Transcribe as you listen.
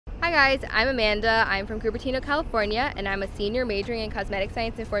Hi guys, I'm Amanda. I'm from Cupertino, California, and I'm a senior majoring in cosmetic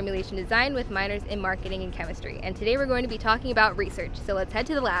science and formulation design with minors in marketing and chemistry. And today we're going to be talking about research, so let's head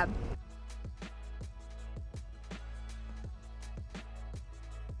to the lab.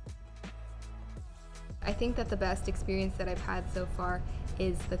 I think that the best experience that I've had so far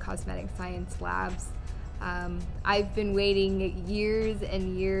is the cosmetic science labs. I've been waiting years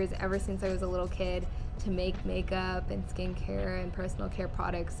and years, ever since I was a little kid, to make makeup and skincare and personal care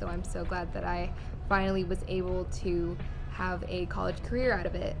products, so I'm so glad that I finally was able to have a college career out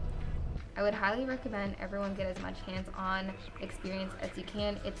of it. I would highly recommend everyone get as much hands-on experience as you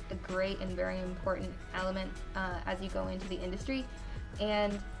can. It's a great and very important element as you go into the industry,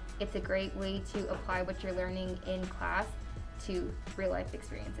 and it's a great way to apply what you're learning in class to real-life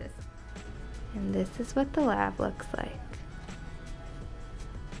experiences. And this is what the lab looks like.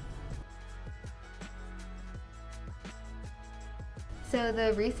 So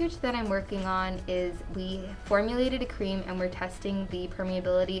the research that I'm working on is we formulated a cream and we're testing the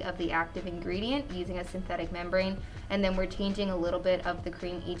permeability of the active ingredient using a synthetic membrane, and then we're changing a little bit of the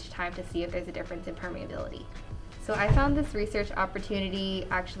cream each time to see if there's a difference in permeability. So I found this research opportunity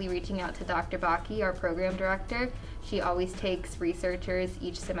actually reaching out to Dr. Baki, our program director. She always takes researchers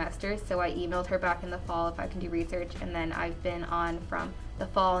each semester, so I emailed her back in the fall if I can do research, and then I've been on from the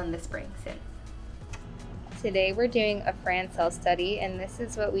fall and the spring since. Today we're doing a Fran cell study, and this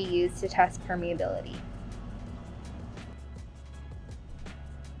is what we use to test permeability.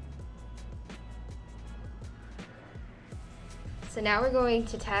 So now we're going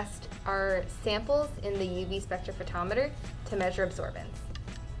to test our samples in the UV spectrophotometer to measure absorbance.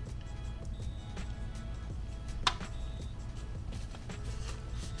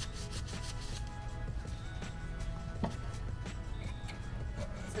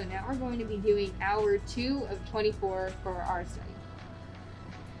 So now we're going to be doing hour 2 of 24 for our study.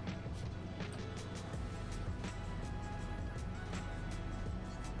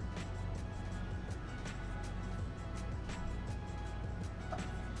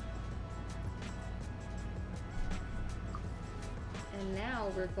 And now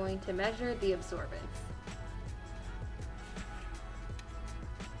we're going to measure the absorbance.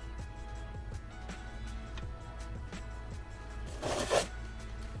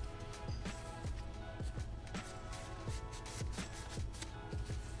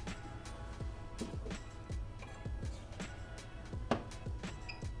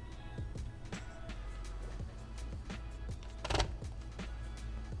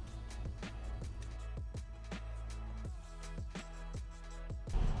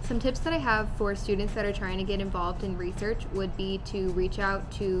 Some tips that I have for students that are trying to get involved in research would be to reach out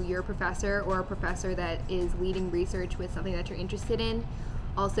to your professor or a professor that is leading research with something that you're interested in.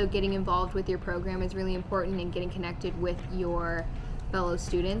 Also, getting involved with your program is really important, and getting connected with your fellow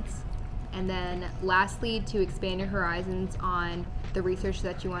students. And then lastly, to expand your horizons on the research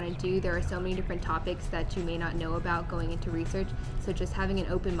that you want to do. There are so many different topics that you may not know about going into research, so just having an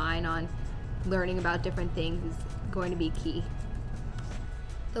open mind on learning about different things is going to be key.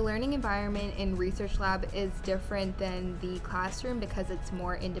 The learning environment in research lab is different than the classroom because it's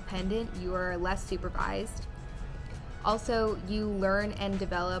more independent. You are less supervised. Also, you learn and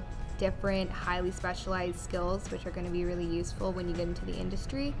develop different highly specialized skills, which are going to be really useful when you get into the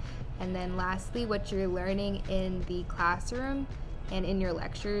industry. And then lastly, what you're learning in the classroom and in your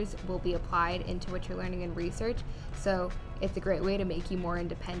lectures will be applied into what you're learning in research. So it's a great way to make you more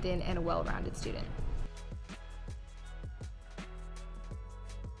independent and a well-rounded student.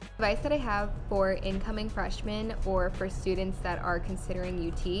 Advice that I have for incoming freshmen or for students that are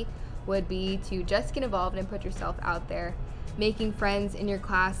considering UT would be to just get involved and put yourself out there. Making friends in your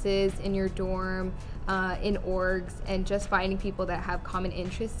classes, in your dorm, in orgs, and just finding people that have common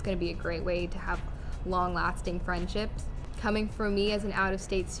interests is going to be a great way to have long-lasting friendships. Coming from me as an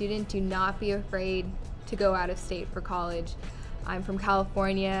out-of-state student, do not be afraid to go out of state for college. I'm from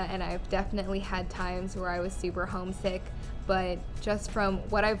California, and I've definitely had times where I was super homesick, but just from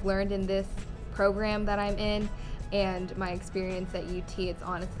what I've learned in this program that I'm in and my experience at UT, it's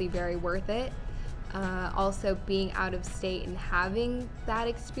honestly very worth it. Also, being out of state and having that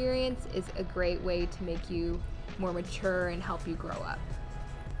experience is a great way to make you more mature and help you grow up.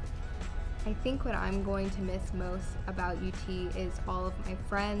 I think what I'm going to miss most about UT is all of my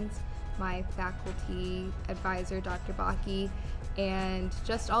friends, my faculty advisor, Dr. Baki, and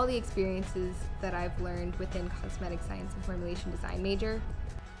just all the experiences that I've learned within cosmetic science and formulation design major.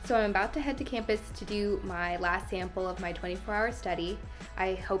 So I'm about to head to campus to do my last sample of my 24-hour study.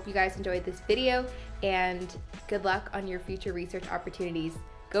 I hope you guys enjoyed this video, and good luck on your future research opportunities.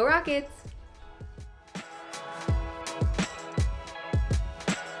 Go Rockets!